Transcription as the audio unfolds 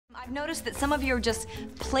I've noticed that some of you are just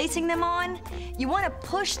placing them on. You want to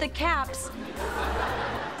push the caps.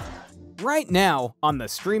 Right now, on the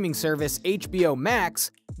streaming service HBO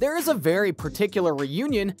Max, there is a very particular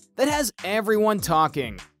reunion that has everyone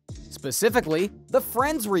talking. Specifically, the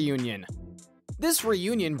Friends reunion. This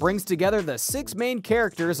reunion brings together the 6 main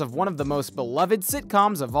characters of one of the most beloved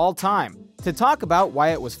sitcoms of all time to talk about why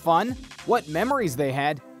it was fun, what memories they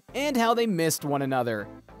had, and how they missed one another.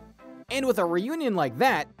 And with a reunion like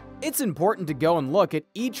that, it's important to go and look at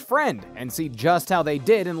each friend and see just how they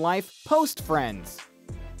did in life post-Friends.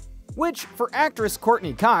 Which, for actress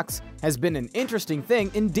Courtney Cox, has been an interesting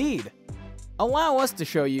thing indeed. Allow us to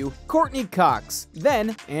show you Courtney Cox,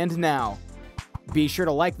 then and now. Be sure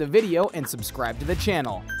to like the video and subscribe to the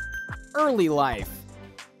channel. Early life.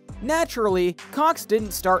 Naturally, Cox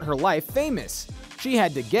didn't start her life famous. She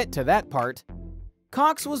had to get to that part.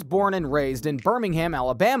 Cox was born and raised in Birmingham,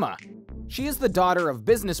 Alabama. She is the daughter of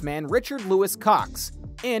businessman Richard Lewis Cox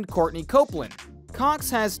and Courtney Copeland. Cox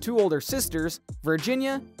has 2 older sisters,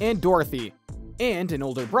 Virginia and Dorothy, and an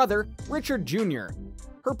older brother, Richard Jr.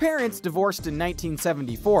 Her parents divorced in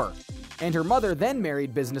 1974, and her mother then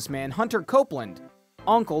married businessman Hunter Copeland,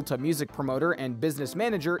 uncle to music promoter and business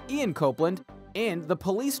manager Ian Copeland, and the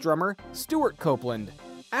Police drummer Stuart Copeland.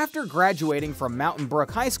 After graduating from Mountain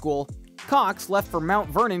Brook High School, Cox left for Mount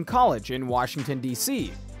Vernon College in Washington,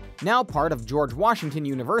 D.C., now part of George Washington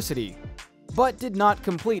University, but did not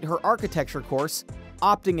complete her architecture course,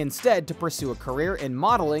 opting instead to pursue a career in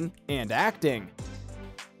modeling and acting.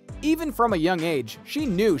 Even from a young age, she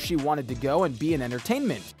knew she wanted to go and be in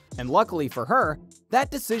entertainment, and luckily for her,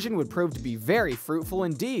 that decision would prove to be very fruitful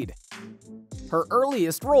indeed. Her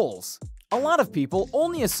earliest roles. A lot of people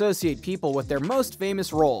only associate people with their most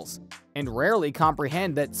famous roles, and rarely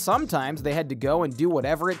comprehend that sometimes they had to go and do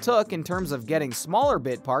whatever it took in terms of getting smaller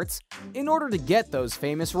bit parts in order to get those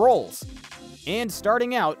famous roles. And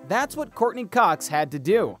starting out, that's what Courtney Cox had to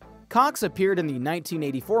do. Cox appeared in the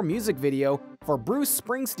 1984 music video for Bruce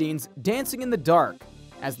Springsteen's Dancing in the Dark,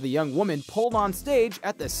 as the young woman pulled on stage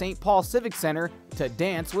at the St. Paul Civic Center to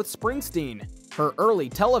dance with Springsteen. Her early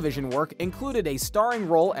television work included a starring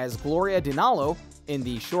role as Gloria Dinalo in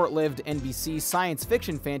the short-lived NBC science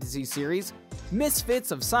fiction fantasy series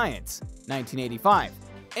Misfits of Science, 1985,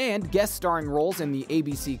 and guest starring roles in the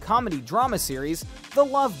ABC comedy drama series The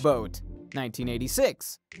Love Boat,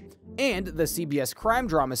 1986, and the CBS crime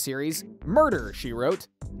drama series Murder, She Wrote,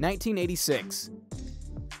 1986.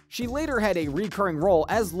 She later had a recurring role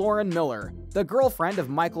as Lauren Miller, the girlfriend of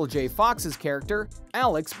Michael J. Fox's character,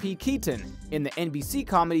 Alex P. Keaton, in the NBC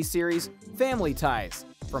comedy series Family Ties,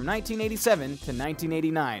 from 1987 to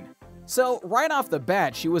 1989. So right off the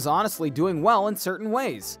bat, she was honestly doing well in certain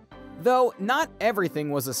ways. Though not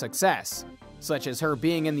everything was a success, such as her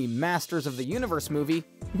being in the Masters of the Universe movie,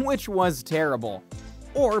 which was terrible,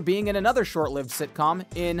 or being in another short-lived sitcom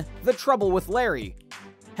in The Trouble with Larry.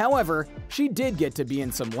 However, she did get to be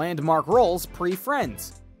in some landmark roles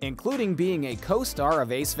pre-Friends, including being a co-star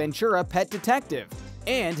of Ace Ventura: Pet Detective,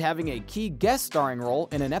 and having a key guest starring role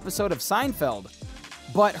in an episode of Seinfeld.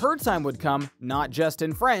 But her time would come not just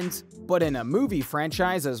in Friends, but in a movie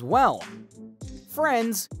franchise as well.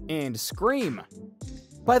 Friends and Scream.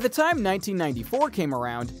 By the time 1994 came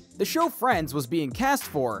around, the show Friends was being cast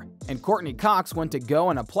for, and Courtney Cox went to go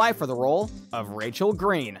and apply for the role of Rachel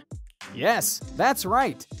Green. Yes, that's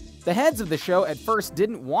right. The heads of the show at first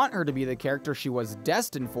didn't want her to be the character she was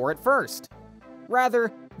destined for at first.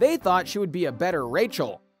 Rather, they thought she would be a better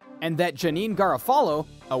Rachel, and that Janine Garofalo,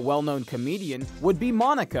 a well-known comedian, would be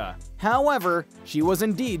Monica. However, she was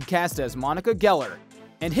indeed cast as Monica Geller,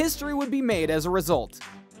 and history would be made as a result.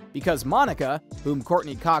 Because Monica, whom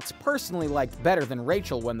Courtney Cox personally liked better than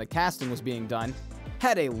Rachel when the casting was being done,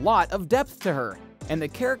 had a lot of depth to her, and the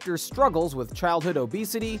character's struggles with childhood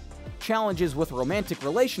obesity, challenges with romantic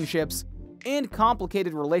relationships, and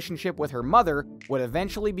complicated relationship with her mother would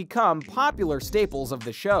eventually become popular staples of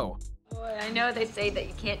the show. Boy, I know they say that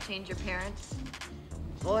you can't change your parents.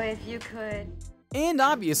 Boy, if you could. And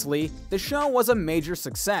obviously, the show was a major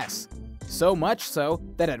success. So much so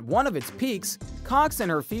that at one of its peaks, Cox and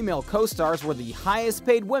her female co-stars were the highest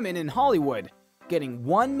paid women in Hollywood, getting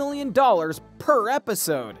 $1 million per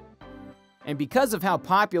episode. And because of how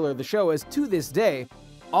popular the show is to this day,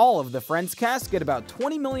 all of the Friends cast get about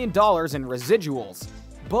 $20 million in residuals.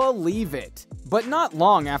 Believe it! But not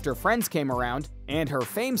long after Friends came around, and her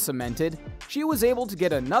fame cemented, she was able to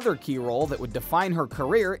get another key role that would define her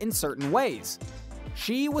career in certain ways.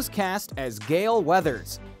 She was cast as Gail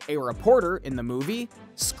Weathers, a reporter in the movie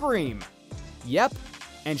Scream. Yep,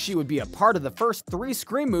 and she would be a part of the first 3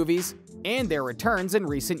 Scream movies, and their returns in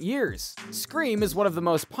recent years. Scream is one of the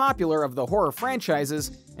most popular of the horror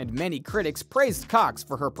franchises, and many critics praised Cox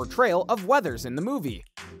for her portrayal of Weathers in the movie.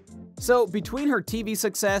 So, between her TV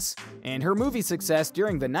success and her movie success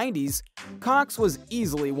during the 90s, Cox was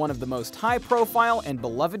easily one of the most high-profile and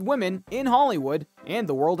beloved women in Hollywood and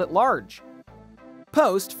the world at large.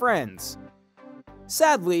 Post-Friends.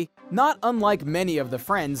 Sadly, not unlike many of the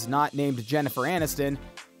Friends not named Jennifer Aniston,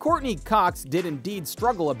 Courtney Cox did indeed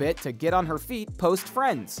struggle a bit to get on her feet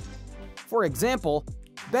post-Friends. For example,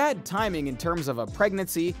 bad timing in terms of a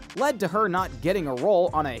pregnancy led to her not getting a role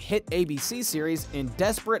on a hit ABC series in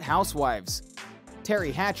Desperate Housewives.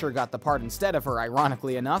 Terry Hatcher got the part instead of her,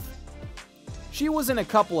 ironically enough. She was in a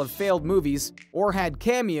couple of failed movies, or had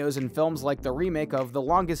cameos in films like the remake of The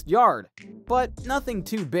Longest Yard, but nothing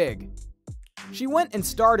too big. She went and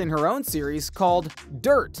starred in her own series called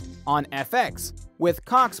Dirt on FX, with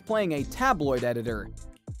Cox playing a tabloid editor.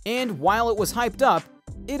 And while it was hyped up,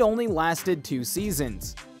 it only lasted 2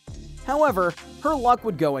 seasons. However, her luck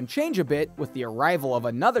would go and change a bit with the arrival of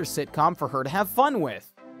another sitcom for her to have fun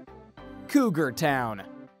with: Cougar Town.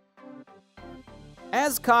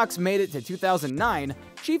 As Cox made it to 2009,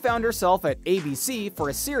 she found herself at ABC for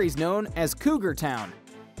a series known as Cougar Town.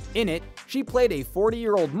 In it, she played a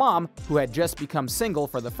 40-year-old mom who had just become single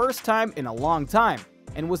for the first time in a long time,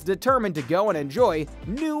 and was determined to go and enjoy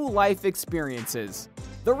new life experiences.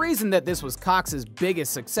 The reason that this was Cox's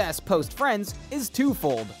biggest success post-Friends is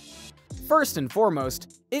twofold. First and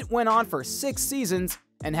foremost, it went on for 6 seasons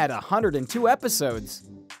and had 102 episodes,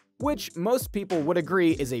 which most people would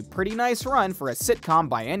agree is a pretty nice run for a sitcom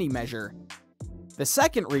by any measure. The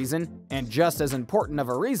second reason, and just as important of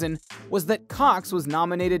a reason, was that Cox was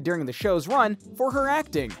nominated during the show's run for her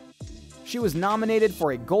acting. She was nominated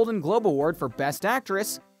for a Golden Globe Award for Best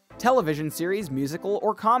Actress, Television Series, Musical,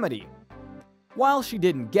 or Comedy. While she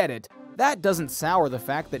didn't get it, that doesn't sour the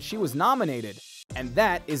fact that she was nominated, and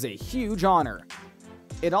that is a huge honor.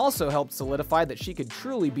 It also helped solidify that she could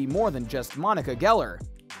truly be more than just Monica Geller.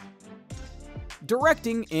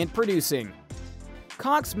 Directing and producing.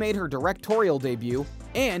 Cox made her directorial debut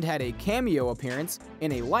and had a cameo appearance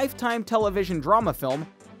in a Lifetime television drama film,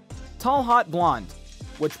 Tall Hot Blonde,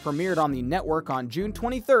 which premiered on the network on June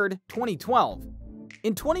 23, 2012.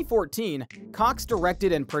 In 2014, Cox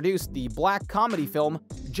directed and produced the black comedy film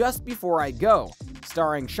Just Before I Go,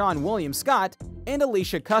 starring Seann William Scott and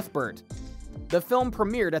Alicia Cuthbert. The film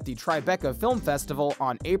premiered at the Tribeca Film Festival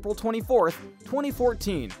on April 24,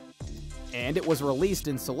 2014. And it was released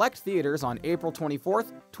in select theaters on April 24,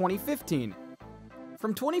 2015.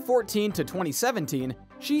 From 2014 to 2017,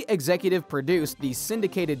 she executive produced the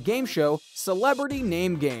syndicated game show Celebrity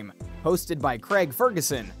Name Game, hosted by Craig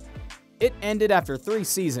Ferguson. It ended after 3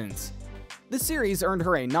 seasons. The series earned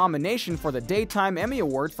her a nomination for the Daytime Emmy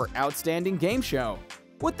Award for Outstanding Game Show.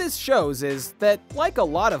 What this shows is that, like a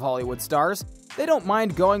lot of Hollywood stars, they don't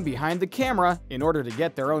mind going behind the camera in order to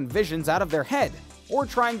get their own visions out of their head, or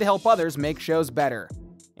trying to help others make shows better.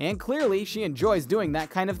 And clearly, she enjoys doing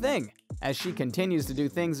that kind of thing, as she continues to do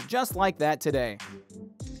things just like that today.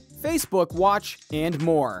 Facebook Watch and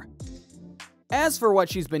more. As for what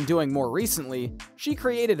she's been doing more recently, she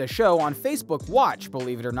created a show on Facebook Watch,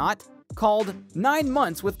 believe it or not, called 9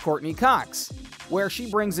 Months with Courtney Cox, where she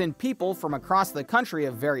brings in people from across the country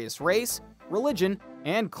of various race, religion,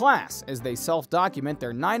 and class as they self-document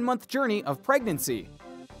their 9-month journey of pregnancy.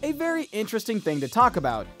 A very interesting thing to talk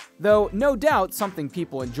about, though no doubt something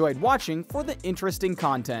people enjoyed watching for the interesting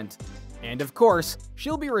content. And of course,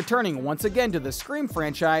 she'll be returning once again to the Scream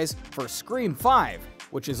franchise for Scream 5,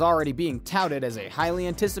 which is already being touted as a highly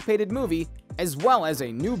anticipated movie, as well as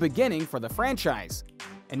a new beginning for the franchise.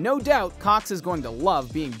 And no doubt Cox is going to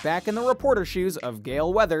love being back in the reporter shoes of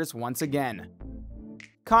Gale Weathers once again.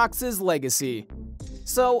 Cox's legacy.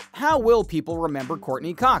 So, how will people remember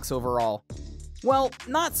Courtney Cox overall? Well,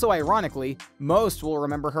 not so ironically, most will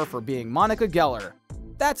remember her for being Monica Geller.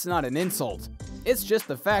 That's not an insult. It's just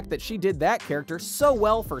the fact that she did that character so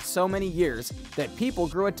well for so many years that people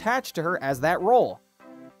grew attached to her as that role.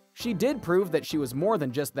 She did prove that she was more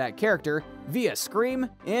than just that character via Scream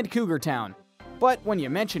and Cougar Town. But when you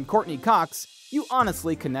mention Courtney Cox, you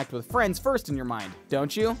honestly connect with Friends first in your mind,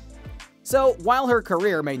 don't you? So, while her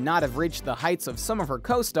career may not have reached the heights of some of her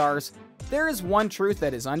co-stars, there is one truth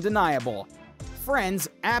that is undeniable. Friends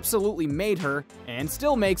absolutely made her, and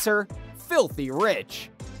still makes her, filthy rich.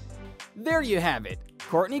 There you have it,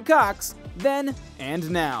 Courtney Cox, then and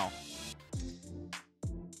now.